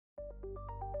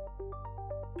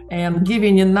and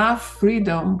giving enough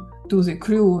freedom to the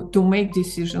crew to make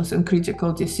decisions and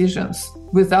critical decisions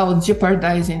without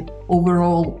jeopardizing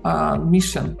overall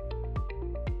mission.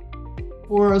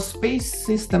 For space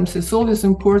systems, it's always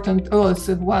important. It's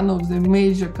one of the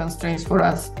major constraints for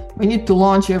us. We need to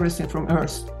launch everything from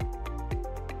Earth.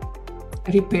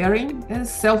 Repairing and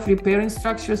self-repairing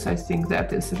structures, I think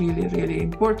that is really, really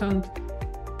important.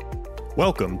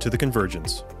 Welcome to The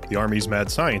Convergence, the Army's Mad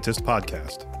Scientist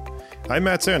podcast. I'm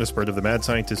Matt Sandispert of the Mad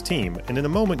Scientist team, and in a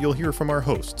moment you'll hear from our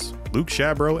hosts, Luke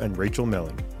Shabro and Rachel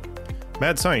Melling.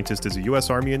 Mad Scientist is a U.S.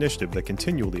 Army initiative that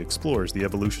continually explores the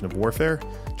evolution of warfare,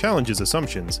 challenges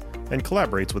assumptions, and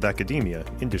collaborates with academia,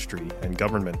 industry, and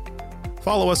government.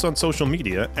 Follow us on social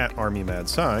media at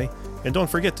ArmyMadSci, and don't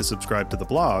forget to subscribe to the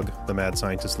blog, The Mad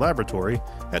Scientist Laboratory,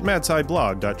 at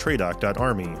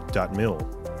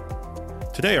madsciblog.tradoc.army.mil.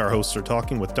 Today our hosts are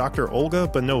talking with Dr. Olga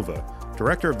Bannova,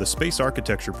 Director of the Space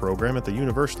Architecture Program at the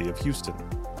University of Houston.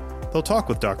 They'll talk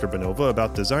with Dr. Bannova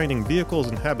about designing vehicles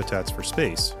and habitats for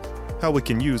space, how we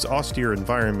can use austere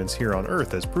environments here on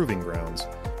Earth as proving grounds,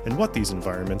 and what these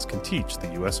environments can teach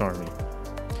the U.S. Army.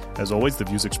 As always, the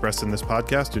views expressed in this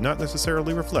podcast do not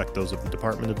necessarily reflect those of the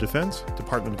Department of Defense,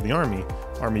 Department of the Army,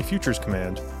 Army Futures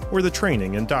Command, or the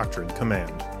Training and Doctrine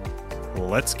Command.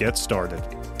 Let's get started.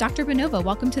 Dr. Bannova,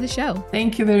 welcome to the show.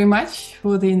 Thank you very much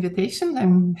for the invitation.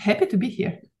 I'm happy to be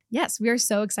here. Yes, we are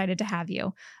so excited to have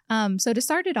you. So to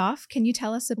start it off, can you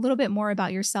tell us a little bit more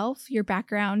about yourself, your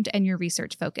background, and your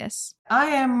research focus? I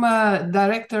am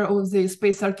director of the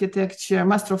Space Architecture,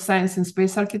 Master of Science in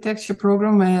Space Architecture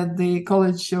program at the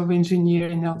College of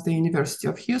Engineering of the University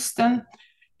of Houston.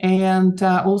 And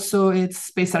also its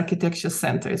Space Architecture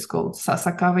Center. It's called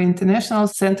Sasakawa International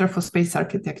Center for Space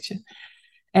Architecture.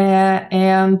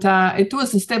 And it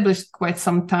was established quite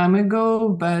some time ago,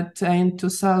 but in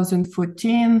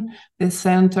 2014, the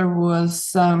center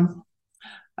was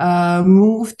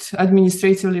moved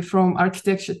administratively from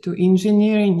architecture to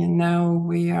engineering, and now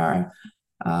we are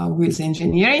with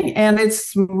engineering, and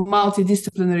it's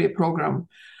multidisciplinary program.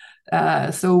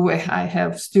 So I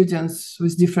have students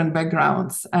with different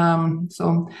backgrounds.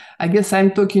 So I guess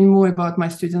I'm talking more about my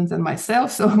students than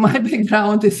myself. So my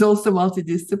background is also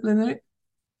multidisciplinary.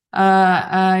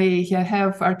 I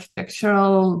have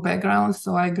architectural background,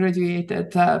 so I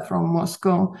graduated from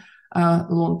Moscow a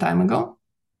long time ago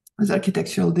with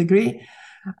architectural degree.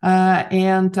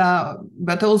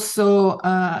 But also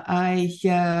I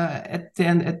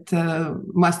attended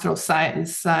Master of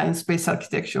Science in Space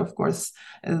Architecture, of course,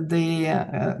 at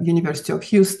the University of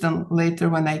Houston later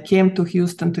when I came to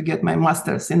Houston to get my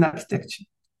master's in architecture.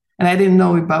 And I didn't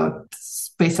know about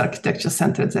Space Architecture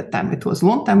Center at that time. It was a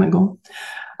long time ago.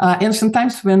 Ancient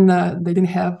times when they didn't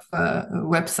have a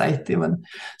website even.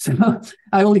 So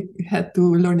I only had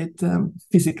to learn it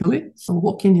physically, so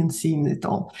walking and seeing it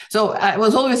all. So I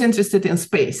was always interested in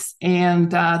space, and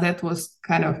that was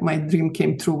kind of my dream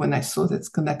came true when I saw that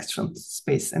connection,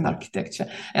 space and architecture.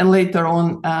 And later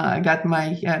on, I got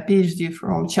my PhD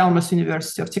from Chalmers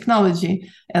University of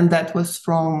Technology, and that was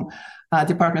from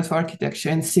Department of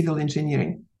Architecture and Civil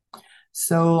Engineering.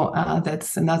 So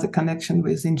that's another connection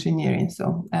with engineering.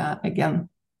 So again,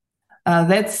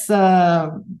 that's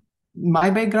my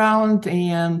background.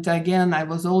 And again, I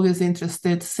was always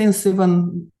interested since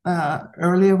even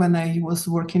earlier when I was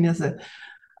working as an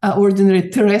ordinary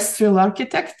terrestrial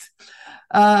architect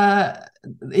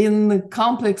in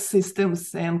complex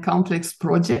systems and complex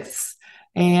projects.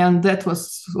 And that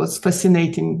was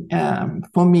fascinating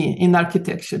for me in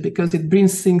architecture because it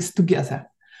brings things together.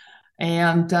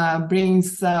 And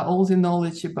brings all the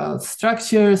knowledge about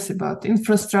structures, about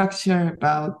infrastructure,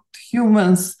 about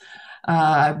humans,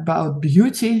 about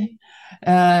beauty,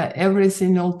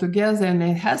 everything all together. And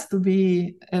it has to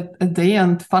be, at the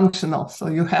end, functional. So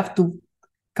you have to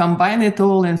combine it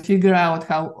all and figure out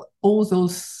how all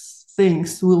those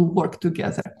things will work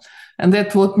together. And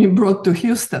that's what me brought to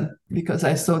Houston, because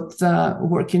I thought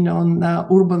working on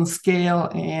urban scale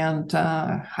and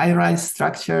high-rise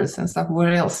structures and stuff,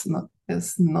 where else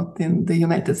is not in the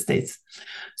United States.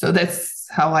 So that's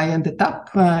how I ended up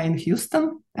in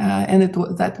Houston. And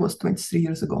that was 23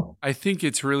 years ago. I think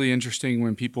it's really interesting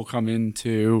when people come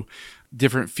into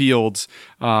different fields,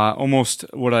 almost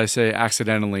what I say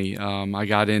accidentally. I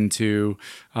got into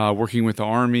working with the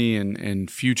Army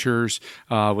and futures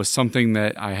was something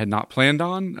that I had not planned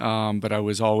on, but I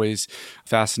was always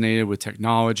fascinated with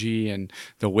technology and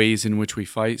the ways in which we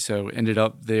fight. So ended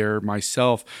up there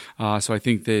myself. So I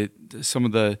think that some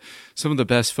of the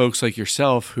best folks like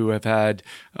yourself who have had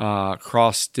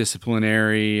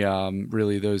cross-disciplinary,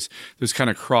 really those kind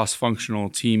of cross-functional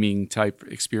teaming type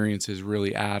experiences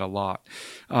really add a lot.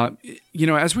 thought.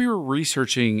 As we were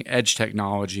researching edge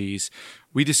technologies,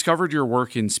 we discovered your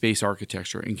work in space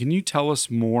architecture. And can you tell us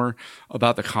more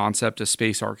about the concept of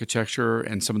space architecture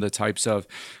and some of the types of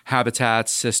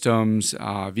habitats, systems,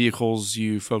 vehicles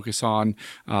you focus on?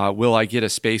 Will I get a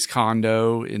space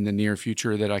condo in the near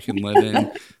future that I can live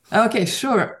in? Okay,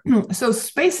 sure. So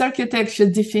space architecture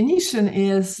definition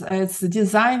is it's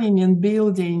designing and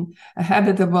building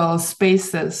habitable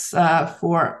spaces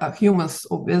for humans,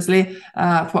 obviously,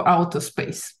 for outer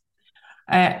space.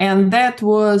 And that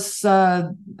was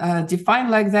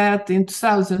defined like that in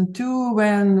 2002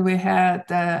 when we had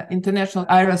International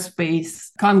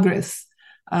Aerospace Congress,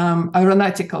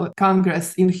 Aeronautical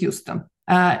Congress in Houston.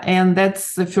 And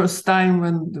that's the first time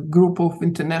when the group of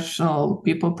international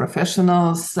people,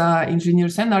 professionals,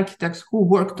 engineers and architects who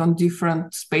worked on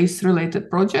different space-related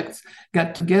projects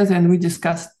got together and we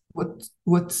discussed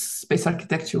what space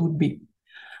architecture would be.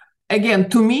 Again,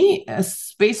 to me,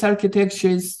 space architecture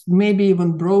is maybe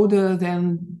even broader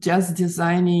than just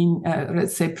designing,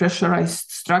 let's say, pressurized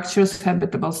structures,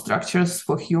 habitable structures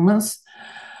for humans,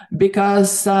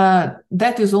 because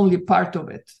that is only part of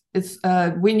it.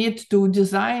 We need to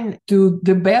design to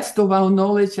the best of our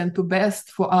knowledge and to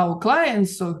best for our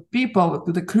clients or people,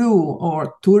 the crew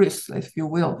or tourists, if you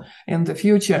will, in the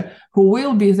future, who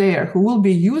will be there, who will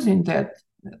be using that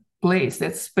place,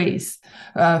 that space,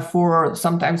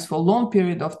 sometimes for a long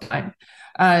period of time.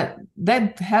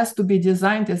 That has to be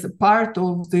designed as a part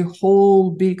of the whole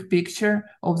big picture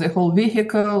of the whole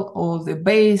vehicle or the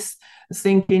base,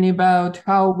 thinking about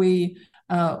how we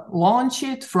launch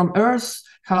it from Earth,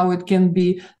 how it can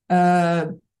be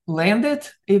landed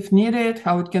if needed,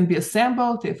 how it can be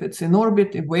assembled if it's in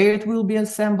orbit, where it will be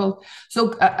assembled.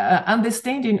 So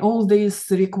understanding all these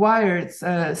required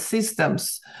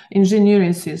systems,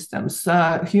 engineering systems,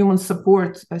 human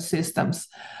support systems,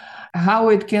 how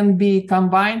it can be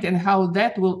combined and how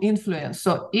that will influence.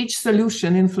 So each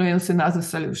solution influencing other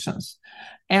solutions.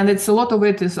 And it's a lot of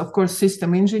it is, of course,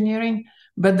 system engineering,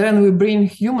 but then we bring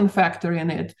human factor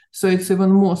in it. So it's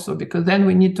even more so, because then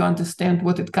we need to understand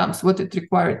what it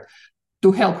required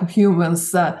to help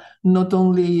humans not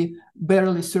only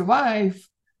barely survive,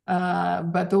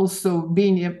 but also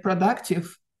being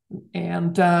productive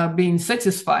and being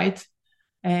satisfied.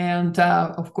 And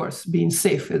of course, being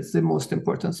safe is the most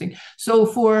important thing. So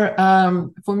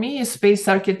for me, space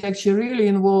architecture really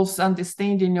involves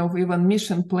understanding of even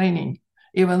mission planning,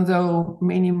 even though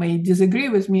many may disagree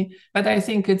with me, but I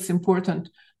think it's important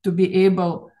to be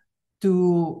able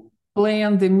to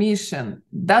plan the mission.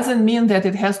 Doesn't mean that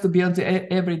it has to be on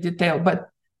every detail, but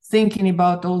thinking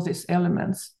about all these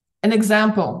elements. An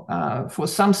example for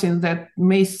something that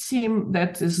may seem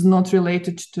that is not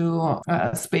related to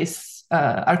space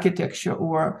architecture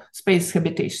or space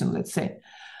habitation, let's say.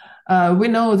 We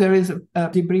know there is a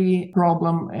debris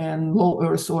problem in low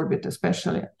Earth orbit,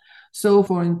 especially. So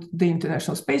for the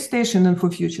International Space Station and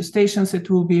for future stations, it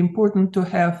will be important to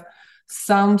have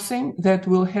something that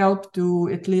will help to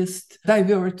at least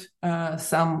divert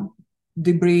some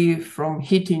debris from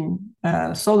hitting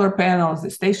solar panels, the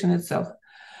station itself.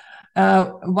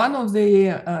 One of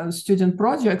the student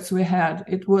projects we had,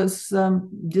 it was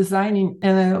designing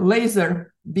a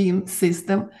laser beam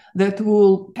system that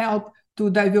will help to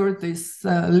divert this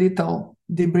little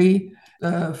debris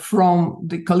from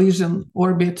the collision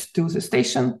orbit to the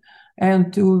station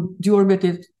and to deorbit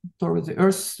it towards the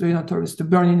Earth, towards the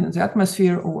burning in the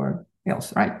atmosphere or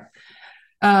else, right?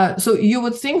 So you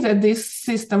would think that this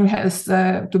system has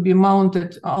to be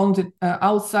mounted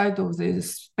outside of the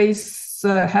space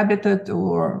habitat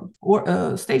or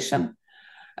station,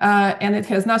 and it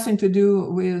has nothing to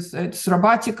do with it's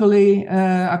robotically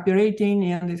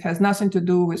operating, and it has nothing to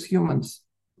do with humans.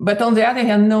 But on the other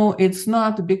hand, no, it's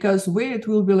not, because where it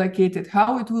will be located,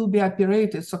 how it will be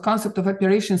operated. So concept of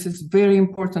operations is very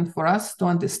important for us to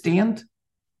understand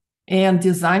and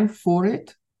design for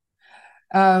it.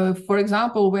 For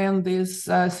example, when this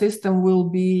system will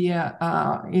be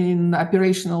in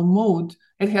operational mode,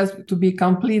 it has to be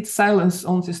complete silence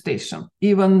on the station.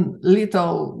 Even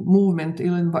little movement,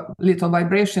 even little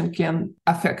vibration can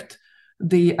affect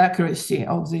the accuracy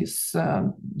of this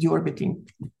deorbiting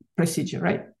procedure,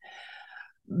 right?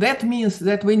 That means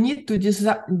that we need to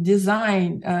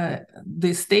design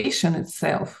the station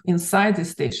itself. Inside the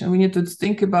station, we need to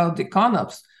think about the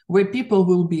CONOPS, where people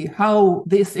will be, how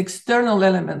these external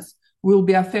elements will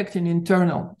be affecting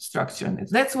internal structure.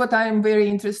 That's what I'm very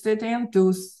interested in,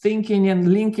 to thinking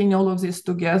and linking all of this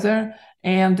together.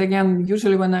 And again,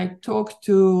 usually when I talk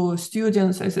to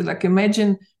students, I say, like,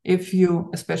 imagine if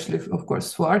you, especially, of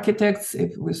course, for architects,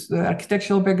 if with the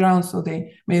architectural background, so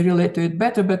they may relate to it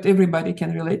better, but everybody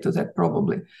can relate to that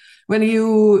probably. When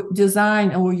you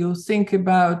design or you think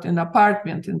about an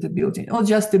apartment in the building, or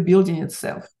just the building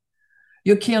itself,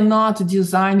 you cannot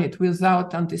design it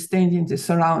without understanding the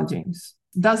surroundings.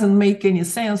 It doesn't make any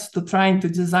sense to trying to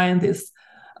design this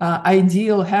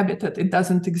ideal habitat. It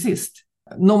doesn't exist,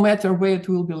 no matter where it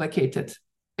will be located.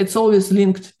 It's always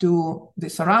linked to the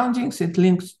surroundings, it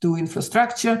links to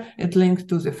infrastructure, it links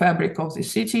to the fabric of the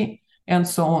city, and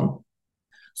so on.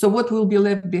 So what will be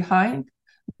left behind?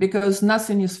 Because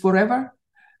nothing is forever.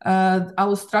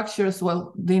 Our structures,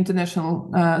 well, the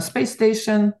International Space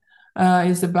Station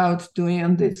is about to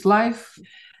end its life.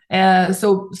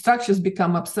 So structures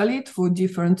become obsolete for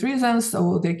different reasons,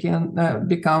 or they can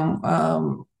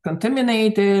become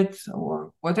contaminated,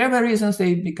 or whatever reasons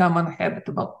they become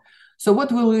uninhabitable. So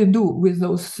what will we do with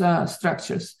those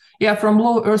structures? Yeah, from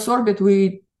low Earth orbit,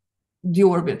 we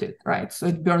deorbit it, right? So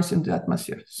it burns in the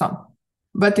atmosphere, some.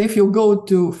 But if you go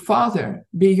to farther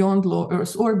beyond low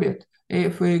Earth orbit,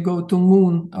 if we go to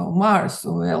Moon or Mars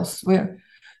or elsewhere,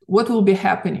 what will be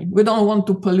happening? We don't want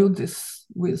to pollute this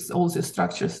with all the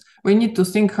structures. We need to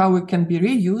think how it can be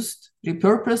reused,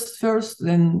 repurposed first,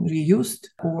 then reused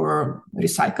or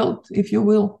recycled, if you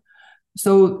will.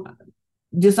 So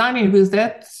designing with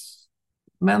that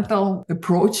mental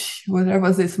approach,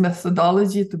 whatever this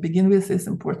methodology to begin with, is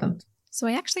important. So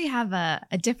I actually have a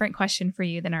different question for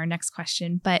you than our next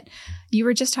question, but you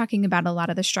were just talking about a lot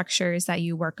of the structures that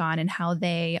you work on and how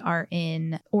they are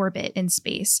in orbit in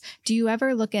space. Do you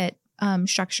ever look at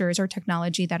structures or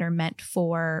technology that are meant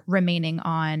for remaining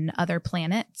on other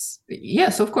planets?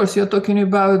 Yes, of course. You're talking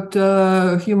about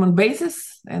human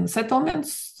bases and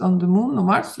settlements on the Moon or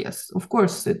Mars. Yes, of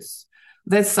course.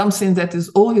 That's something that is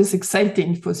always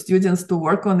exciting for students to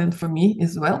work on, and for me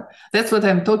as well. That's what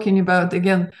I'm talking about.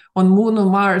 Again, on Moon or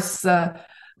Mars,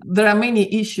 there are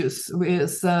many issues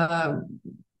with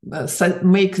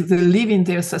make the living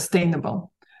there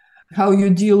sustainable. How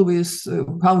you deal with,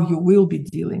 how you will be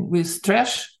dealing with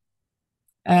trash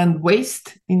and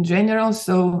waste in general.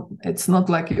 So it's not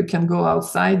like you can go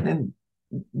outside and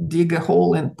dig a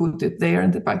hole and put it there in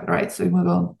the pipe, right? So you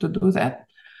want to do that.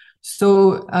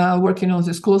 So working on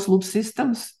these closed loop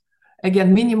systems,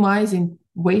 again, minimizing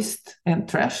waste and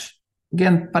trash.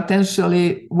 Again,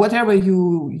 potentially, whatever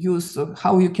you use,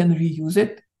 how you can reuse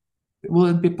it. Will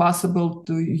it be possible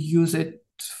to use it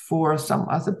for some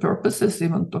other purposes,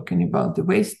 even talking about the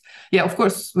waste? Yeah, of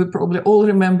course, we probably all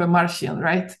remember Martian,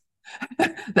 right?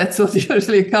 That's what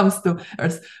usually comes to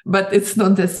Earth. But it's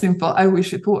not that simple. I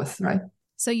wish it was, right?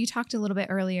 So you talked a little bit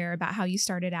earlier about how you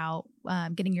started out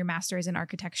getting your master's in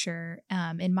architecture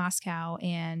in Moscow,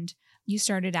 and you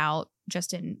started out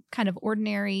just in kind of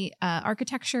ordinary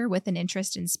architecture with an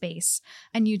interest in space.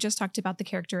 And you just talked about the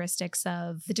characteristics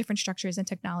of the different structures and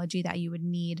technology that you would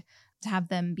need to have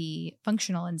them be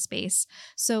functional in space.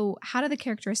 So how do the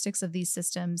characteristics of these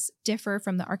systems differ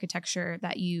from the architecture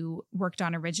that you worked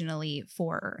on originally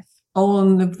for Earth?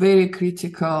 On a very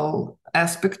critical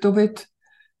aspect of it,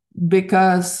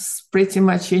 because pretty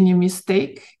much any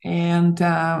mistake and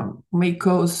may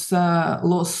cause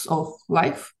loss of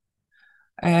life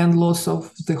and loss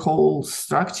of the whole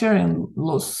structure and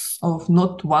loss of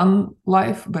not one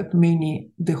life, but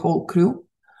the whole crew.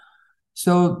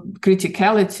 So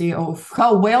criticality of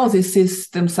how well these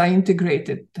systems are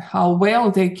integrated, how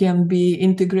well they can be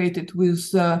integrated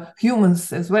with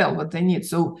humans as well, what they need.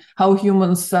 So how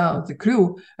humans, the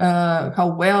crew,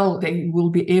 how well they will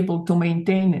be able to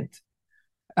maintain it,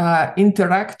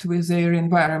 interact with their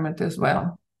environment as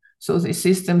well. So the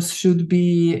systems should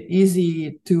be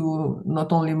easy to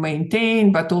not only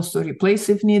maintain, but also replace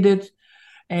if needed,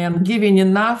 and giving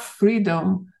enough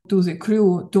freedom to the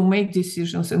crew to make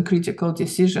decisions and critical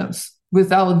decisions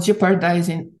without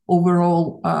jeopardizing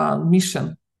overall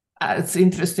mission. It's an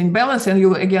interesting balance. And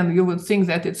you would think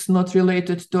that it's not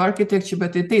related to architecture,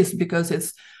 but it is, because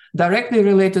it's directly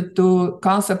related to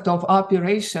concept of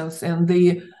operations and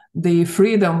the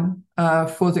freedom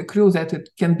for the crew that it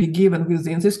can be given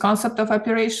within this concept of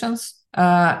operations.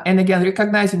 And again,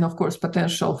 recognizing, of course,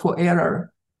 potential for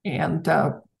error and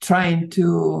trying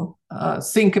to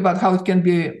think about how it can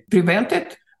be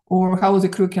prevented or how the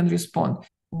crew can respond.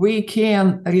 We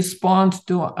can respond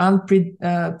to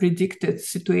unpredicted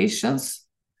situations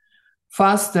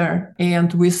faster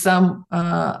and with some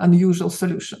unusual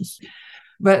solutions.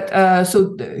 But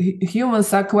so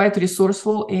humans are quite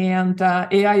resourceful, and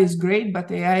AI is great, but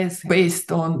AI is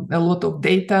based on a lot of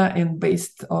data and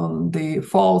based on the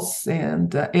faults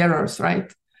and errors,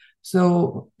 right?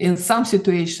 So in some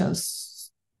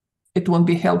situations, it won't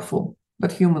be helpful,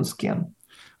 but humans can.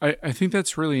 I think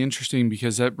that's really interesting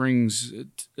because that brings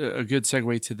a good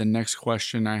segue to the next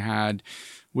question I had,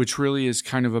 which really is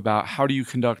kind of about how do you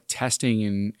conduct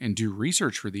testing and do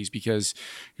research for these? Because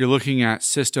you're looking at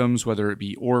systems, whether it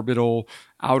be orbital,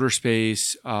 outer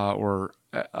space, or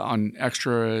on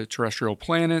extraterrestrial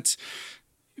planets,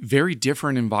 very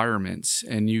different environments.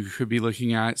 And you could be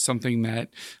looking at something that,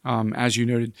 as you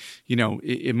noted,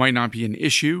 it might not be an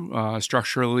issue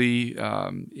structurally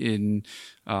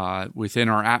within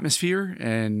our atmosphere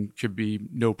and could be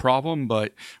no problem.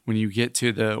 But when you get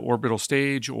to the orbital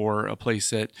stage or a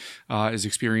place that is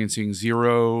experiencing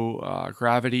zero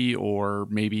gravity or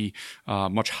maybe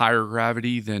much higher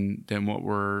gravity than what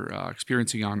we're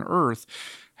experiencing on Earth,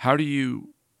 how do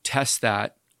you test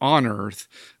that on Earth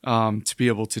to be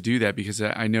able to do that? Because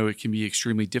I know it can be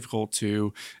extremely difficult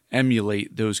to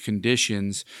emulate those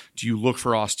conditions. Do you look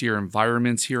for austere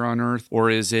environments here on Earth, or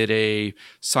is it a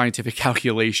scientific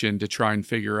calculation to try and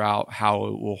figure out how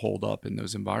it will hold up in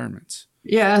those environments?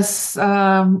 Yes,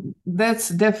 that's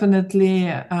definitely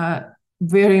a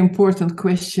very important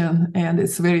question, and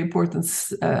it's a very important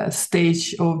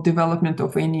stage of development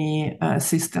of any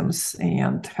systems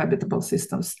and habitable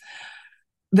systems.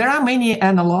 There are many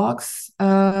analogs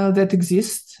that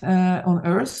exist on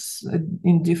Earth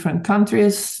in different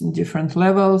countries, in different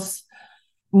levels.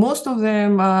 Most of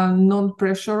them are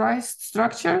non-pressurized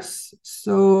structures,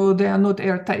 so they are not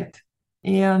airtight.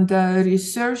 And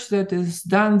research that is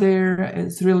done there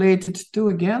is related to,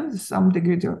 again, some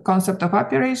degree the concept of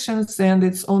operations and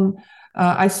its own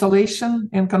isolation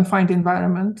in confined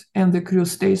environment, and the crew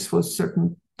stays for a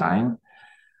certain time.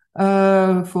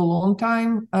 For a long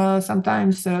time,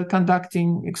 sometimes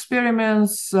conducting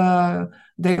experiments.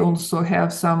 They also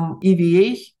have some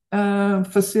EVA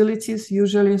facilities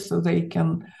usually, so they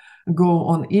can go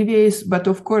on EVAs. But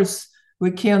of course,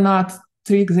 we cannot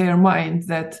trick their mind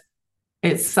that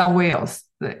it's somewhere else.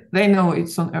 They know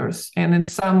it's on Earth. And in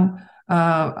some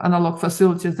analog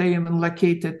facilities, they even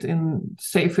located in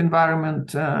safe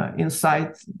environment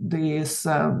inside these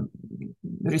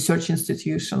research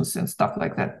institutions and stuff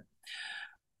like that.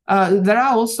 There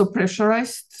are also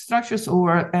pressurized structures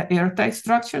or airtight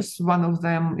structures. One of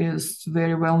them is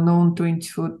very well known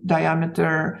 20-foot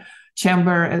diameter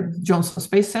chamber at Johnson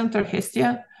Space Center,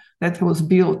 Hestia, that was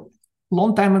built a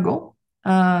long time ago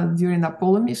during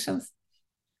Apollo missions.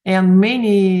 And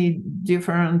many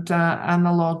different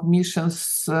analog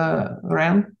missions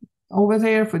ran over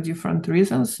there for different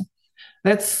reasons.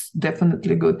 That's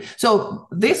definitely good. So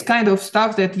this kind of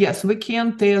stuff that, yes, we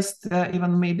can test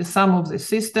even maybe some of the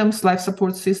systems, life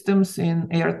support systems in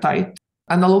airtight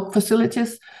analog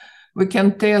facilities. We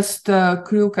can test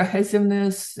crew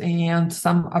cohesiveness and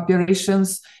some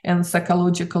operations and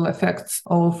psychological effects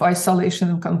of isolation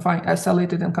and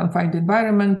isolated and confined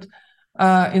environment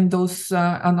in those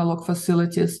analog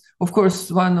facilities. Of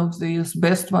course, one of these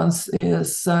best ones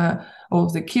is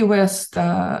of the Key West,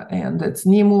 and it's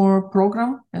NEMO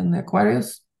program in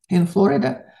Aquarius in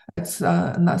Florida. It's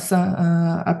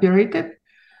NASA operated.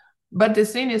 But the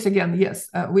thing is, again, yes,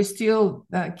 we still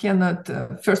cannot,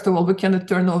 first of all, we cannot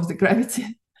turn off the gravity.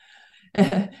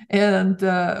 And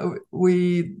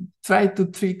we try to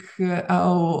trick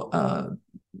our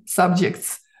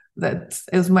subjects that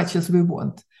as much as we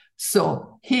want.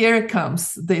 So here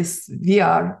comes this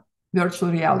VR,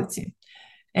 virtual reality.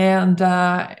 And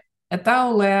at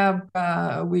our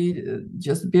lab, we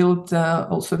just built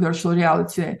also virtual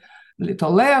reality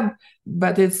little lab,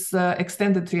 but it's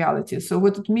extended reality. So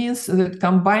what it means is that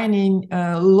combining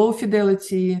low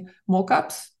fidelity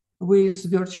mockups with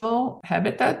virtual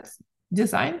habitat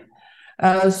design.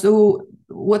 So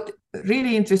what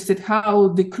really interested how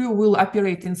the crew will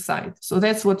operate inside. So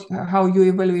that's how you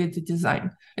evaluate the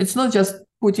design. It's not just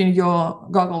putting your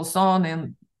goggles on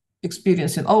and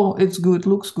experiencing, oh, it's good,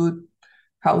 looks good,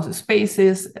 how the space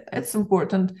is. It's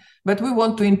important, but we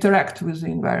want to interact with the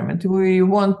environment. We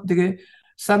want the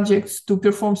subjects to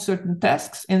perform certain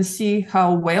tasks and see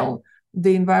how well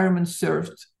the environment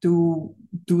served to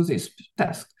do this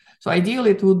task. So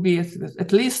ideally, it would be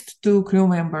at least 2 crew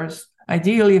members.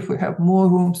 Ideally, if we have more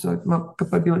rooms or more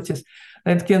capabilities,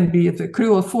 that can be, if the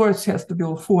crew of 4, it has to be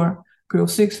all 4. Crew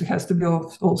of 6, it has to be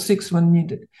all 6 when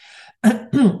needed.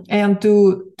 And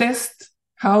to test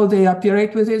how they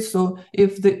operate with it. So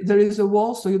if there is a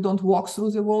wall, so you don't walk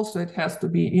through the wall, so it has to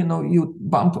be, you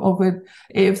bump over it.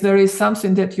 If there is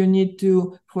something that you need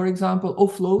to, for example,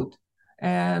 offload,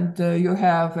 and you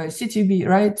have a CTB,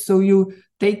 right? So you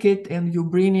take it and you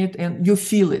bring it and you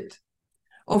feel it.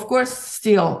 Of course,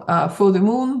 still for the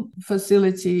moon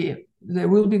facility, there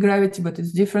will be gravity, but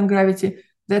it's different gravity.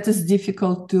 That is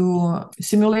difficult to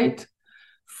simulate.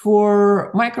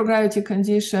 For microgravity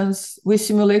conditions, we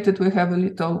simulated, we have a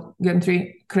little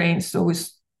gantry crane, so we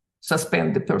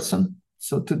suspend the person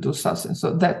to do something.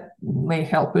 So that may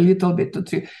help a little bit to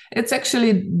treat. It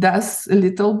actually does a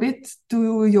little bit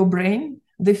to your brain,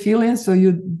 the feeling, so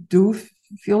you do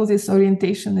feel this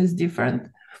orientation is different.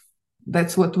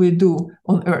 That's what we do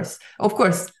on Earth. Of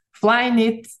course, flying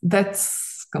it,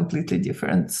 that's completely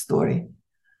different story.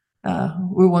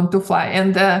 We want to fly.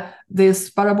 And this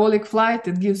parabolic flight,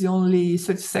 it gives you only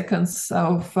 30 seconds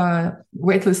of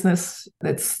weightlessness.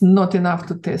 That's not enough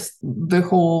to test the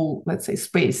whole, let's say,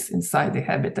 space inside the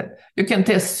habitat. You can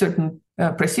test certain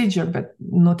procedure, but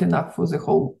not enough for the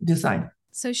whole design.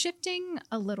 So shifting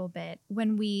a little bit,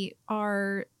 when we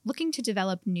are looking to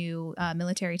develop new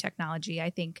military technology, I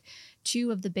think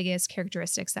two of the biggest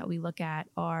characteristics that we look at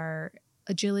are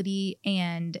agility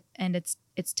and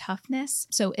its toughness.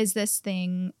 So is this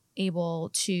thing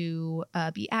able to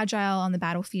be agile on the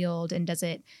battlefield, and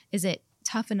is it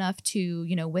tough enough to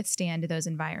withstand those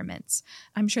environments?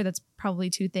 I'm sure that's probably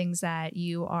two things that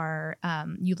you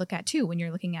look at too when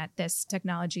you're looking at this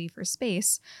technology for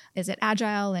space. Is it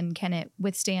agile, and can it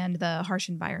withstand the harsh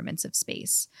environments of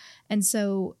space? And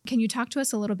so can you talk to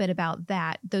us a little bit about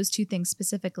those two things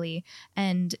specifically?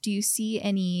 And do you see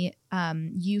any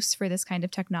use for this kind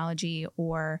of technology,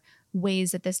 or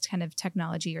ways that this kind of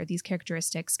technology or these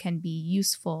characteristics can be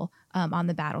useful on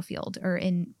the battlefield or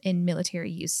in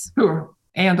military use? Sure.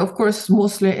 And of course,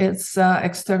 mostly it's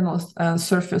external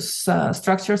surface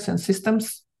structures and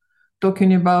systems.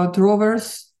 Talking about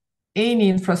rovers, any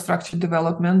infrastructure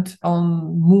development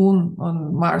on Moon,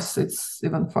 on Mars, it's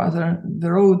even farther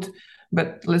the road.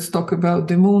 But let's talk about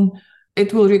the Moon.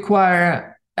 It will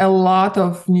require a lot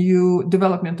of new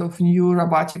development of new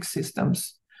robotic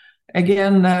systems.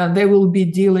 Again, they will be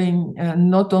dealing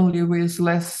not only with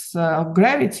less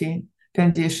gravity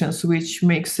conditions, which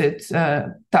makes it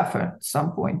tougher at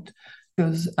some point,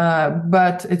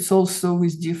 but it's also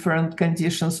with different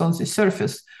conditions on the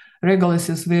surface. Regolith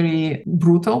is very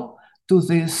brutal to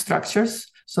these structures,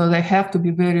 so they have to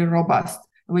be very robust.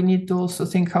 We need to also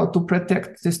think how to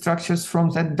protect the structures from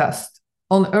that dust.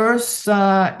 On Earth,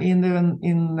 in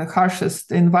the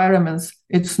harshest environments,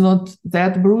 it's not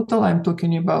that brutal. I'm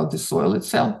talking about the soil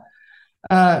itself.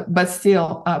 But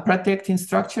still, protecting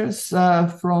structures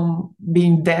from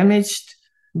being damaged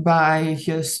by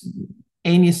just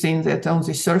anything that on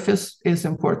the surface is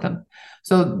important.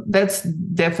 So that's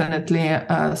definitely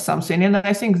something. And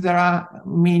I think there are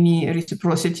many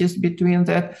reciprocities between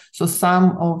that. So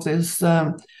some of this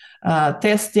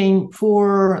testing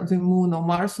for the Moon or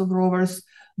Mars of rovers,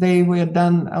 they were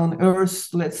done on Earth,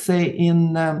 let's say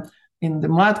in the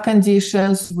mud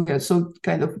conditions, where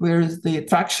the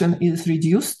traction is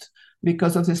reduced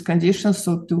because of these conditions.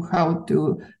 So how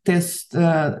to test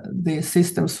the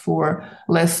systems for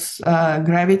less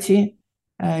gravity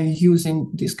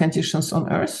using these conditions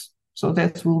on Earth. So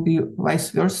that will be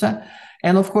vice versa.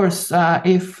 And of course,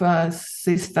 if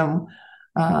system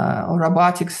or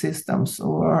robotic systems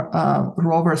or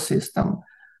rover system,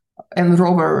 and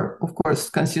rover, of course,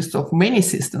 consists of many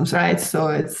systems, right? So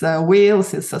it's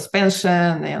wheels, it's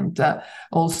suspension, and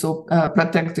also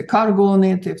protect the cargo on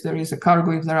it. If there is a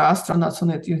cargo, if there are astronauts on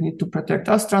it, you need to protect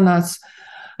astronauts,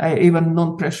 even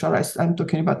non-pressurized. I'm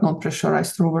talking about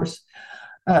non-pressurized rovers.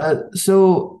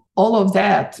 So all of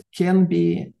that can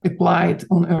be applied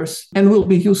on Earth and will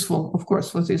be useful, of course,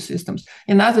 for these systems.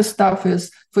 Another stuff is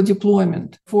for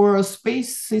deployment. For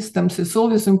space systems, it's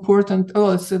always important.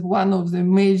 It's one of the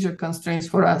major constraints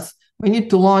for us. We need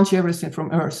to launch everything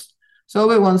from Earth. So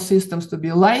we want systems to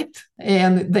be light,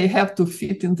 and they have to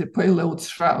fit in the payload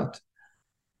shroud.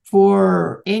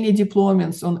 For any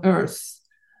deployments on Earth,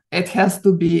 it has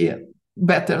to be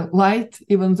better light,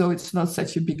 even though it's not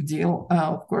such a big deal,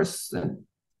 of course,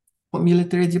 for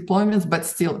military deployments, but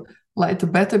still lighter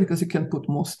better because you can put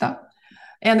more stuff.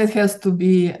 And it has to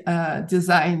be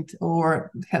designed, or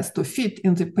has to fit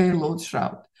in the payload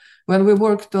shroud. When we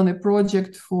worked on a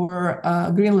project for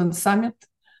Greenland Summit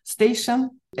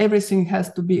Station, everything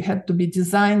had to be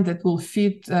designed that will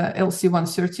fit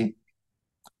LC-130,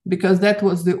 because that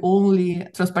was the only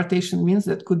transportation means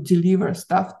that could deliver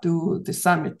stuff to the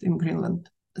summit in Greenland.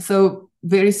 So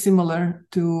very similar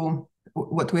to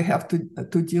what we have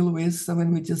to deal with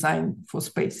when we design for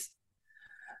space.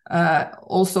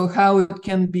 Also how it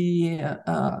can be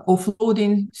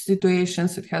offloading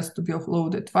situations. It has to be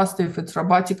offloaded faster. If it's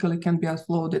robotically, it can be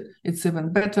offloaded. It's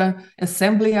even better.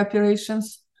 Assembly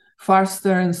operations,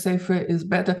 faster and safer is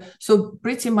better. So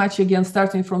pretty much, again,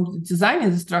 starting from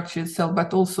designing the structure itself,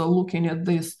 but also looking at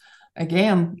this,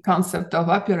 again, concept of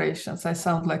operations. I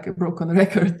sound like a broken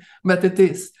record, but it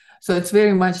is. So it's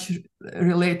very much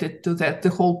related to that, the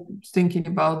whole thinking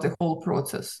about the whole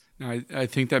process. I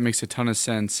think that makes a ton of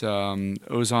sense. Ozan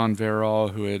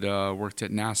Varol, who had worked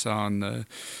at NASA on the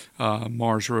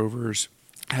Mars rovers,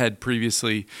 had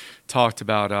previously talked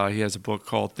about, he has a book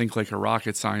called Think Like a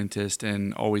Rocket Scientist,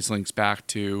 and always links back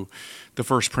to the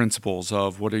first principles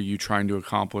of what are you trying to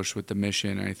accomplish with the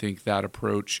mission. And I think that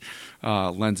approach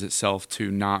lends itself to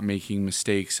not making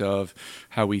mistakes of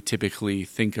how we typically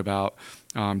think about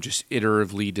just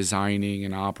iteratively designing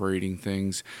and operating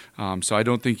things. So I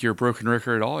don't think you're a broken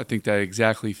record at all. I think that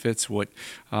exactly fits what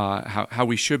how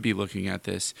we should be looking at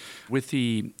this. With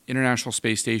the International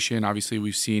Space Station, obviously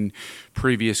we've seen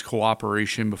previous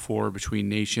cooperation before between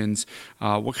nations.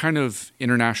 What kind of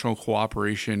international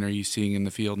cooperation are you seeing in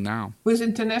the field now? With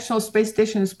International Space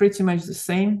Station, it's pretty much the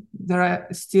same. There are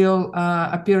still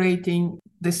operating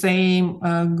the same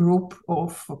group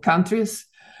of countries.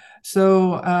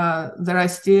 So there are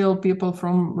still people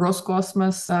from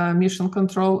Roscosmos Mission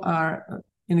Control are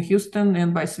in Houston,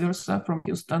 and vice versa from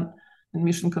Houston and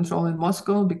Mission Control in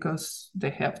Moscow, because they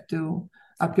have to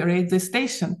operate the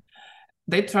station.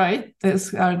 They tried as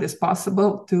hard as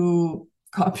possible to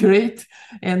cooperate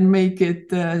and make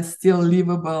it still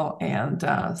livable, and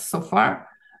so far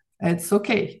it's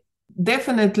okay.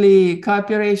 Definitely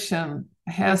cooperation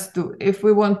has to, if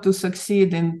we want to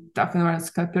succeed in tough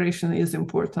environments, cooperation is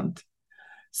important.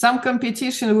 Some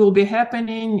competition will be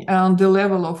happening on the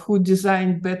level of who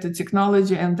designed better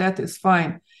technology, and that is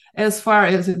fine, as far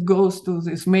as it goes to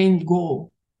this main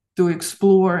goal, to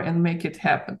explore and make it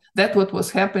happen. That's what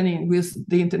was happening with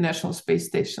the International Space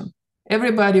Station.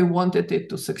 Everybody wanted it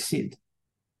to succeed.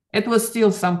 It was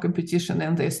still some competition,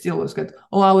 and they still was good.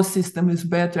 Oh, our system is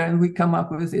better, and we come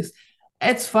up with this.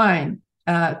 It's fine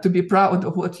to be proud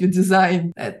of what you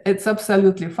designed. It's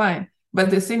absolutely fine. But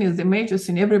the thing is, the major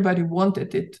thing, everybody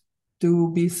wanted it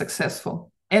to be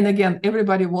successful. And again,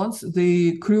 everybody wants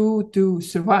the crew to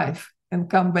survive and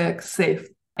come back safe.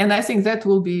 And I think that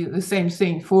will be the same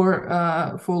thing for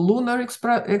lunar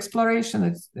exploration.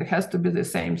 It has to be the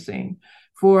same thing.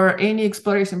 For any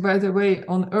exploration, by the way,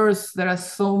 on Earth, there are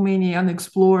so many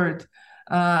unexplored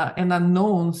and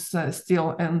unknowns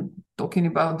still, and talking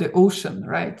about the ocean,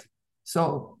 right?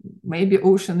 So maybe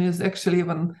ocean is actually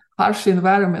even harsher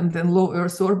environment than low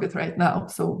Earth orbit right now.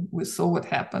 So we saw what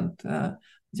happened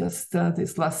just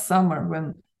this last summer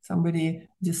when somebody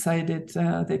decided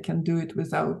they can do it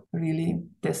without really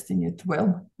testing it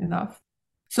well enough.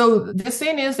 So the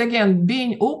thing is, again,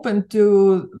 being open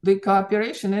to the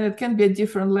cooperation, and it can be at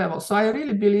different levels. So I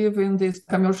really believe in this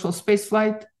commercial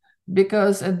spaceflight,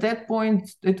 because at that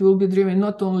point, it will be driven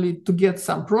not only to get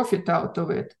some profit out of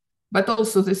it, but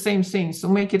also the same thing. So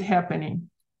make it happening.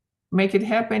 Make it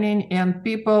happening. And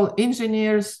people,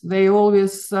 engineers, they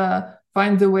always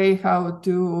find the way how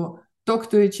to talk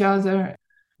to each other.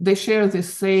 They share the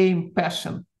same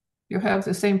passion. You have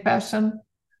the same passion,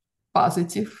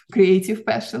 positive, creative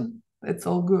passion. It's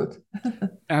all good.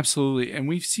 Absolutely. And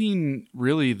we've seen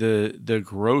really the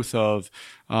growth of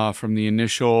from the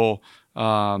initial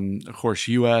of course,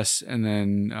 U.S. and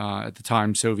then at the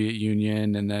time Soviet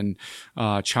Union, and then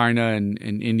China and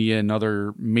India and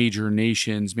other major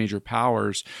nations, major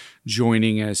powers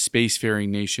joining as spacefaring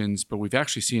nations. But we've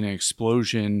actually seen an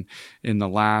explosion in the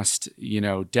last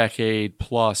decade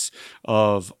plus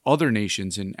of other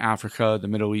nations in Africa, the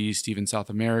Middle East, even South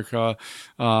America,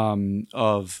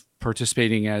 of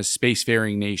participating as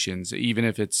spacefaring nations, even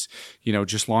if it's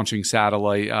just launching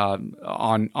satellite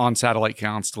on satellite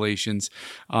constellations.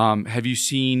 Have you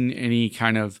seen any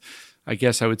kind of, I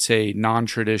guess I would say,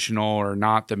 non-traditional or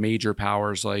not the major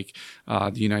powers like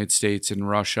the United States and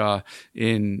Russia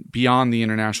in beyond the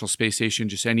International Space Station,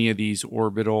 just any of these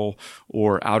orbital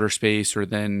or outer space, or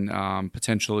then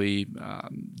potentially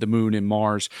the moon and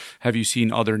Mars? Have you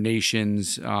seen other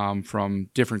nations from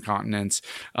different continents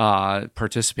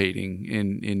participating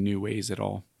in new ways at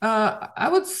all? I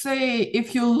would say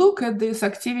if you look at these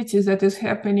activities that is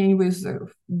happening with the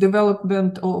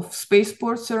development of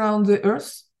spaceports around the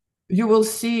Earth, you will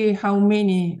see how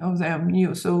many of them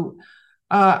new. So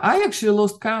I actually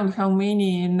lost count how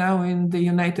many now in the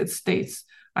United States.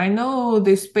 I know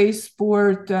the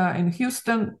spaceport in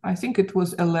Houston, I think it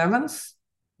was 11th,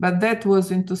 but that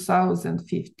was in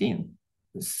 2015.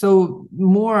 So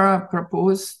more are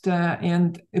proposed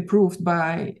and approved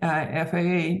by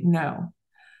FAA now.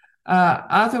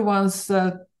 Other ones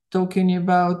talking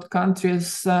about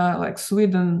countries like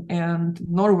Sweden and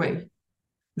Norway,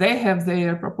 they have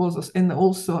their proposals and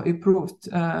also approved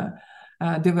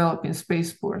developing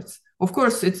spaceports. Of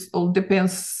course, it all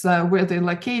depends where they're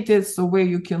located, so where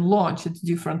you can launch at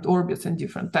different orbits and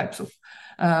different types of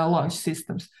launch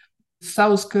systems.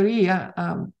 South Korea,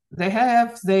 they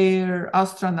have their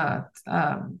astronaut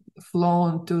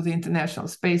flown to the International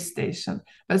Space Station,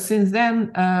 but since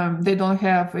then they don't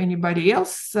have anybody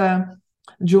else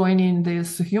joining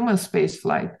this human space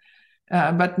flight.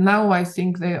 But now I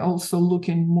think they're also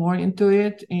looking more into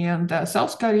it, and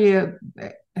South Korea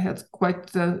had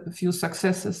quite a few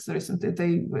successes recently.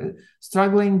 They were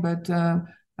struggling, but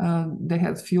they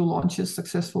had few launches,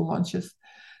 successful launches.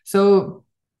 So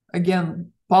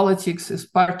again, politics is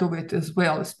part of it as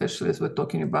well, especially as we're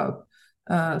talking about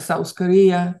South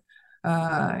Korea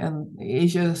and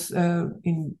Asia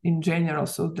in general.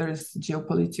 So there's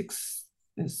geopolitics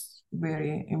is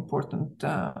very important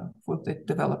for the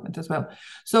development as well.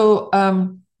 So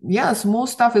yes, more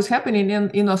stuff is happening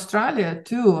in Australia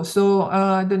too. So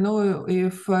I don't know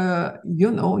if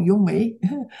you may,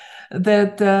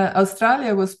 that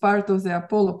Australia was part of the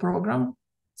Apollo program.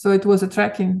 So it was a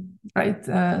tracking, right?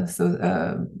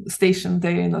 Station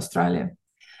there in Australia.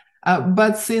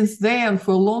 But since then,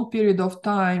 for a long period of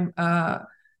time,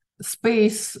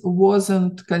 space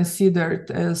wasn't considered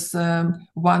as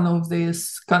one of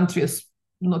these countries'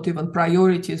 not even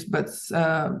priorities, but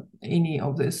any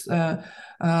of these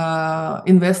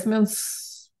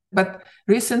investments. But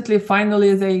recently,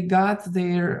 finally, they got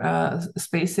their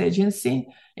space agency,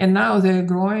 and now they're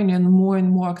growing, and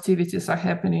more activities are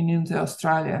happening in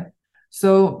Australia.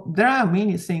 So there are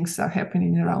many things are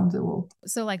happening around the world.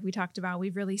 So like we talked about,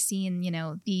 we've really seen,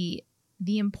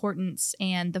 the importance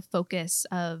and the focus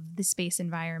of the space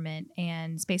environment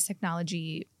and space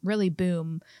technology really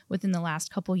boom within the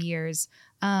last couple years.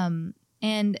 And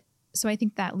so I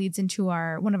think that leads into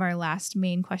one of our last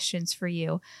main questions for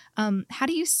you. How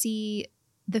do you see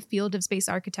the field of space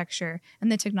architecture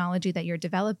and the technology that you're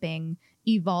developing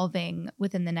evolving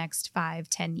within the next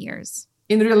 5-10 years?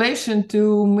 In relation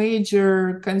to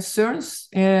major concerns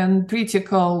and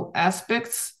critical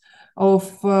aspects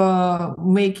of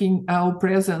making our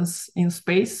presence in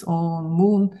space on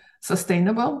Moon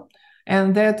sustainable,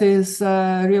 and that is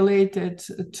related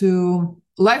to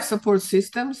life support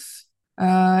systems.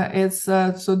 It's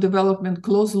so development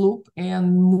closed loop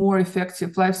and more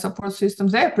effective life support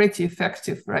systems. They're pretty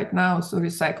effective right now, so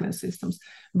recycling systems,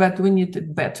 but we need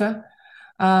it better.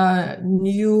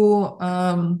 New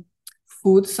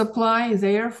food supply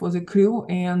there for the crew,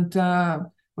 and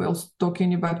we're also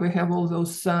talking about, we have all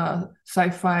those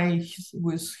sci-fi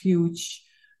with huge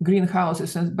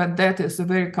greenhouses, but that is a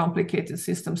very complicated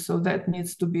system, so that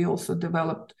needs to be also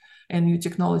developed, and new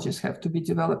technologies have to be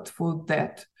developed for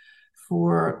that,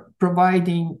 for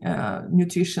providing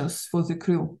nutrition for the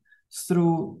crew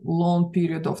through long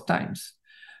period of times.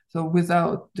 So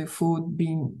without the food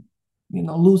being,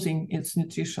 losing its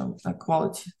nutrition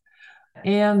quality.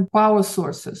 And power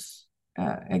sources,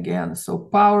 again, so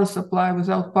power supply,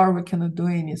 without power we cannot do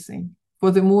anything.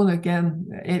 For the Moon, again,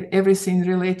 everything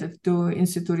related to in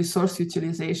situ resource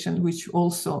utilization, which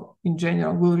also in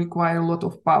general will require a lot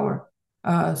of power.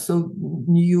 So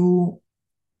new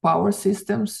power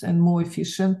systems and more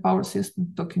efficient power systems,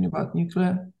 talking about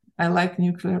nuclear. I like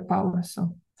nuclear power,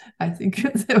 so I think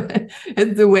it's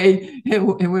the way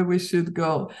where we should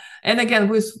go. And again,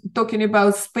 we're talking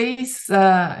about space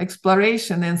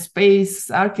exploration and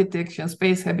space architecture,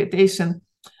 space habitation.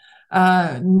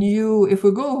 If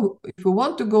we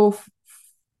want to go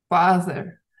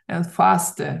farther and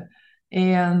faster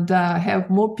and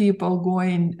have more people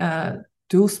going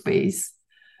to space,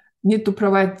 need to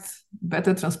provide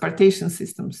better transportation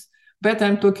systems. Better,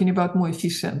 I'm talking about more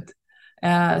efficient.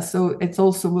 So it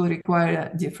also will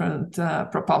require different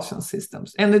propulsion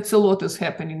systems. And it's a lot is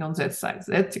happening on that side.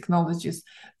 That technology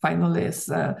finally is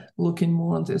looking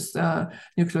more on this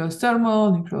nuclear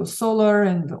thermal, nuclear solar,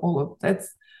 and all of that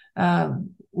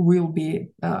will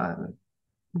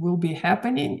be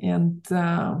happening. And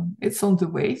it's on the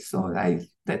way. So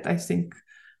I think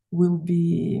will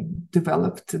be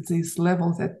developed at this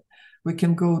level that we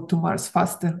can go to Mars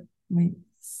faster.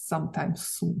 Sometime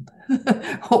soon,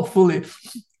 hopefully.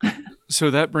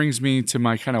 So that brings me to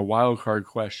my kind of wild card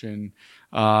question,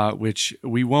 which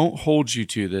we won't hold you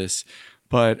to this,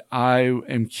 but I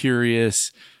am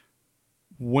curious,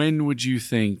 when would you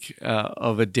think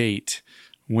of a date?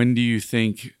 When do you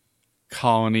think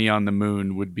colony on the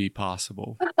moon would be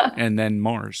possible, and then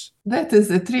Mars? That is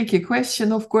a tricky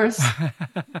question, of course.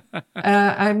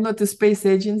 I'm not a space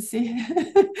agency,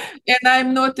 and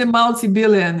I'm not a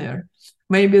multi-billionaire.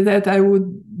 Maybe that I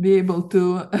would be able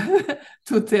to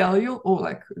to tell you, or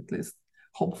like at least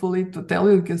hopefully to tell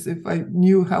you, because if I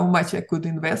knew how much I could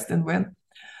invest and when.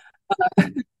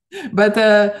 But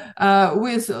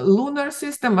with lunar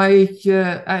system, I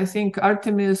think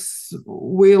Artemis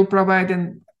will provide,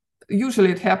 and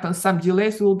usually it happens, some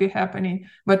delays will be happening,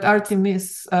 but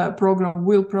Artemis program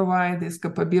will provide these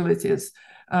capabilities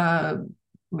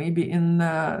maybe in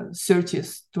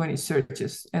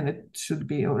 2030s, and it should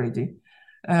be already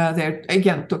they're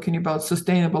again talking about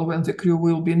sustainable, when the crew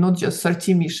will be not just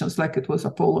 30 missions like it was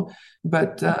Apollo,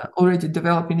 but already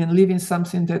developing and living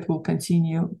something that will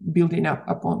continue building up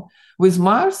upon. With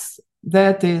Mars,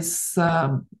 that is, I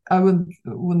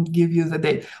wouldn't give you the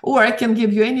date, or I can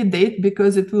give you any date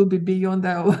because it will be beyond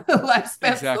our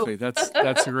lifespan. Exactly. So.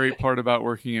 That's a great part about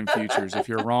working in futures. If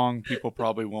you're wrong, people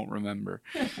probably won't remember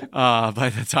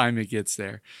by the time it gets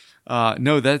there.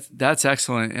 No, that's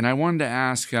excellent. And I wanted to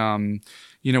ask,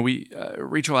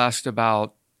 Rachel asked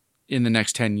about in the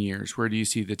next 10 years, where do you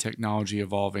see the technology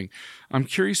evolving? I'm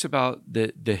curious about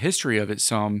the history of it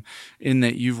some, in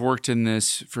that you've worked in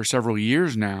this for several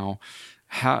years now.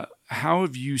 How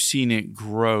have you seen it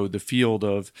grow, the field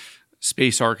of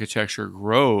space architecture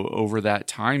grow over that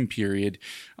time period?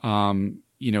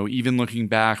 Even looking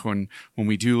back, when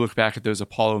we do look back at those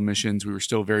Apollo missions, we were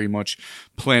still very much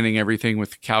planning everything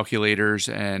with calculators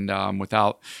and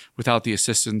without the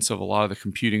assistance of a lot of the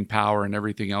computing power and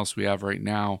everything else we have right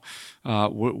now.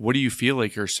 What do you feel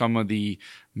like are some of the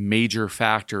major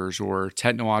factors or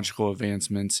technological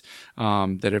advancements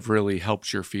that have really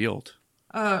helped your field?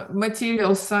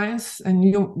 Material science and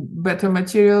new, better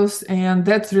materials, and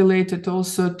that's related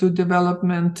also to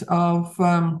development of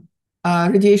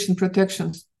radiation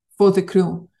protection for the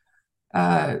crew.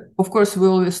 Of course, we're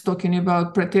always talking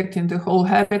about protecting the whole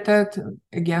habitat.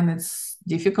 Again, it's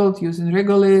difficult using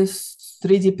regolith,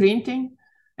 3D printing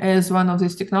as one of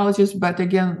these technologies. But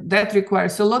again, that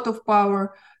requires a lot of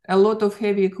power, a lot of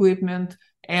heavy equipment.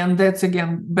 And that's,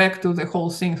 again, back to the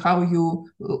whole thing, how you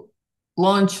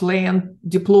launch, land,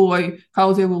 deploy,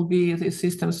 how the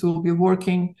systems will be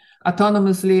working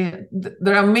autonomously.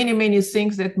 There are many, many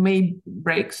things that may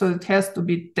break, so it has to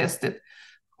be tested.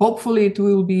 Hopefully it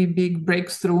will be a big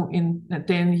breakthrough in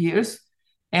 10 years.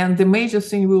 And the major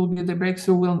thing will be the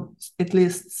breakthrough will, at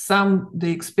least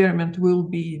the experiment will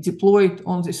be deployed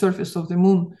on the surface of the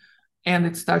moon, and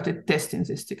it started testing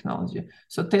this technology.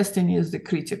 So testing is the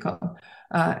critical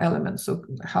element. So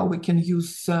how we can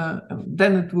use,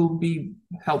 then it will be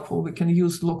helpful. We can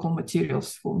use local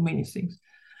materials for many things.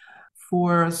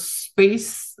 For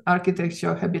space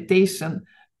architecture, habitation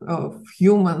of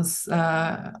humans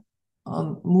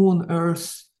on moon,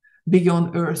 Earth,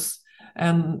 beyond Earth,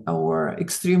 and our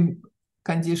extreme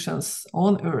conditions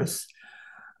on Earth,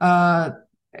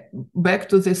 back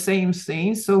to the same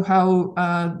thing. So how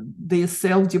the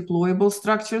self-deployable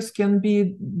structures can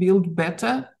be built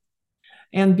better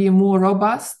and be more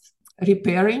robust.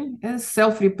 Repairing and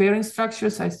self-repairing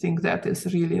structures, I think that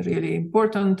is really, really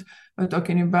important. We're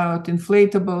talking about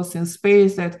inflatables in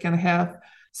space that can have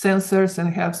sensors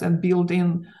and have some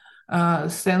built-in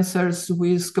sensors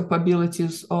with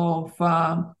capabilities of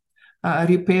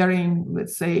repairing,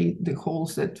 let's say, the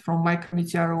holes that from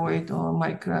micrometeoroid or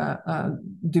micro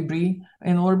debris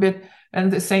in orbit.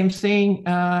 And the same thing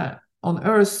on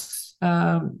Earth,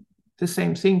 the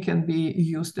same thing can be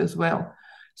used as well.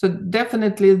 So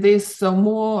definitely these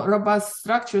more robust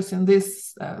structures in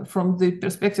this, from the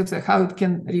perspective of how it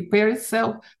can repair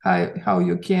itself, how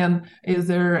you can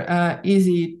either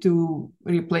easy to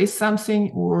replace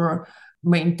something or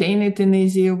maintain it in an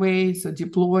easier way, so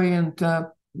deploy and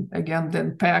again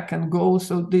then pack and go.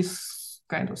 So this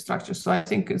kind of structure. So I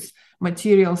think it's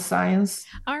material science.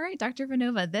 All right, Dr.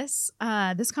 Bannova, this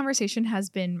conversation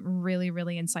has been really,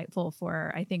 really insightful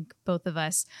for, I think, both of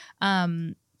us.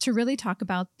 To really talk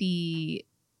about the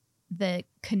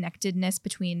connectedness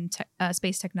between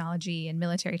space technology and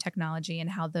military technology and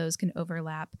how those can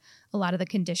overlap. A lot of the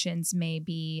conditions may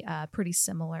be pretty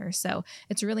similar. So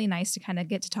it's really nice to kind of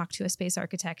get to talk to a space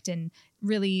architect and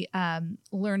really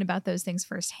learn about those things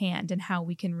firsthand and how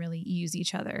we can really use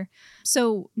each other.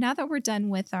 So now that we're done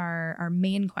with our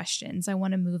main questions, I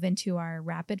want to move into our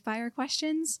rapid fire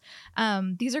questions.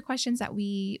 These are questions that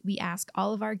we ask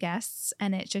all of our guests,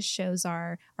 and it just shows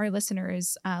our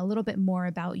listeners a little bit more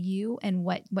about you and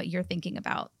what you're thinking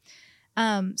about.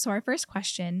 So our first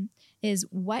question is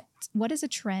what is a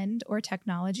trend or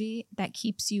technology that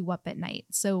keeps you up at night?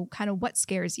 So kind of what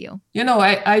scares you?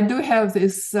 I do have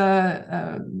this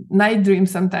night dream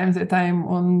sometimes that I'm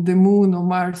on the moon or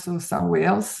Mars or somewhere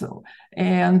else. So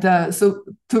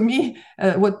to me,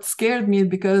 what scared me,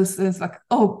 because it's like,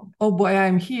 oh boy,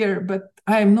 I'm here, but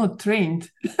I'm not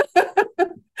trained.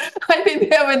 I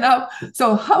didn't have enough.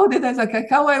 So how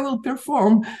I will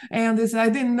perform? And I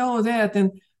didn't know that.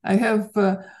 And I have,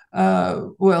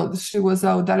 she was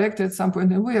our director at some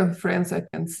point, and we are friends, I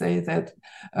can say that,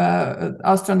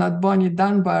 astronaut Bonnie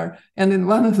Dunbar. And in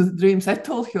one of the dreams, I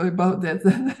told her about that,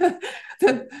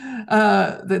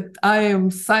 that I am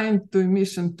signed to a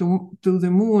mission to the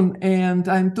moon, and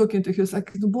I'm talking to her,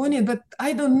 like, Bonnie, but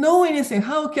I don't know anything.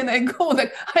 How can I go?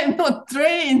 Like, I'm not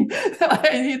trained.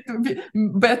 I need to be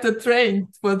better trained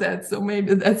for that. So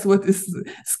maybe that's what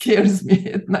scares me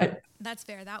at night. That's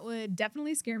fair. That would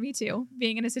definitely scare me too,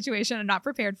 being in a situation I'm not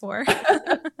prepared for.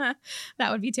 That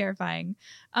would be terrifying.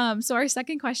 So our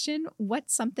second question,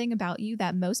 what's something about you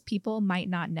that most people might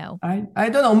not know? I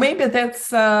don't know. Maybe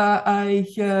that's, I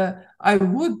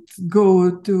would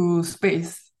go to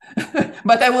space,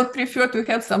 but I would prefer to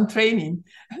have some training.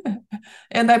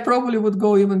 And I probably would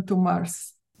go even to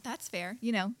Mars. That's fair.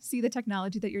 See the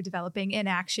technology that you're developing in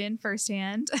action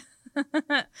firsthand.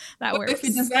 That works. If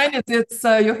you design it, it's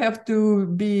you have to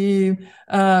be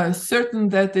certain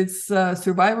that it's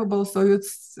survivable. So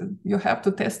you have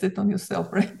to test it on yourself,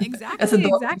 right? Exactly. As a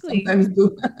doctor sometimes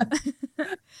do.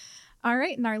 All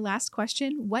right. And our last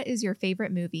question, what is your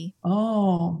favorite movie?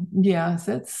 Oh, yeah,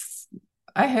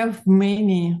 I have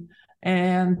many.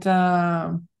 And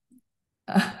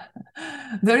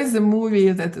there is a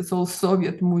movie that is all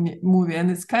Soviet movie,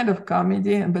 and it's kind of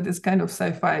comedy, but it's kind of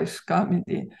sci-fi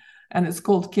comedy, and it's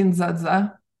called Kin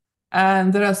Zadza.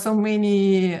 And there are so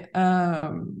many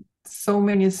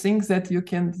things that you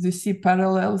see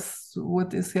parallels,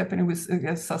 what is happening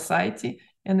with society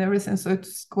and everything. So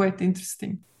it's quite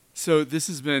interesting. So this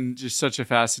has been just such a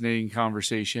fascinating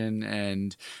conversation,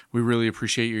 and we really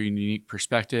appreciate your unique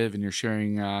perspective and your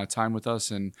sharing time with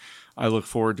us. And I look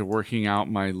forward to working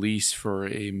out my lease for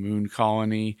a moon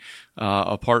colony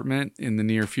apartment in the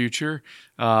near future.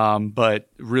 But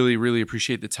really, really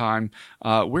appreciate the time.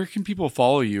 Where can people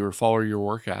follow you or follow your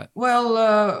work at? Well,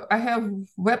 I have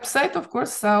website, of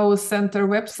course, our center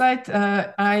website.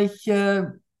 I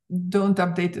don't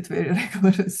update it very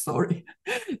regularly. Sorry,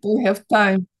 don't have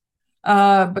time.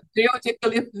 But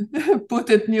periodically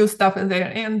put it new stuff in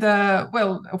there. And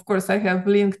of course, I have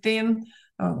LinkedIn.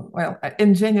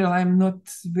 In general, I'm not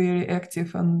very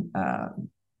active on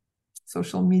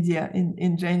social media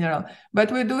in general,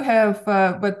 but we do have.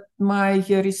 But my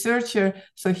researcher,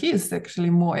 so he is actually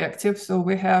more active. So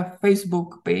we have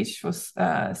Facebook page for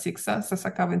SICSA,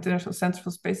 Sasakawa International Center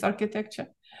for Space Architecture,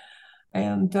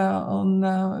 and on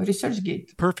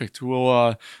ResearchGate. Perfect.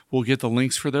 We'll get the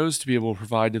links for those to be able to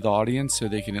provide to the audience so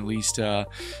they can at least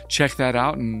check that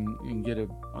out and get a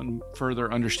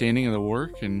further understanding of the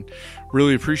work, and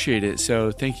really appreciate it.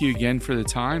 So thank you again for the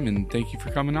time, and thank you for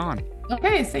coming on.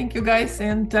 Okay, thank you guys,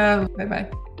 and bye-bye.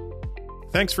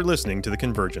 Thanks for listening to The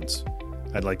Convergence.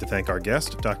 I'd like to thank our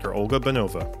guest, Dr. Olga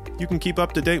Bannova. You can keep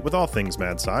up to date with all things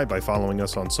MadSci by following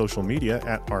us on social media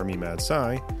at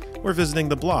ArmyMadSci, or visiting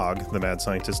the blog, The Mad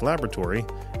Scientist Laboratory,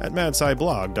 at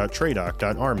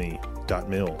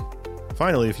madsciblog.tradoc.army.mil.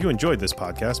 Finally, if you enjoyed this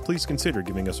podcast, please consider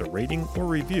giving us a rating or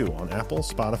review on Apple,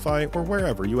 Spotify, or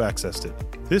wherever you accessed it.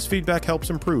 This feedback helps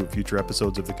improve future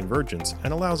episodes of The Convergence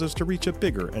and allows us to reach a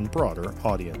bigger and broader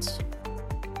audience.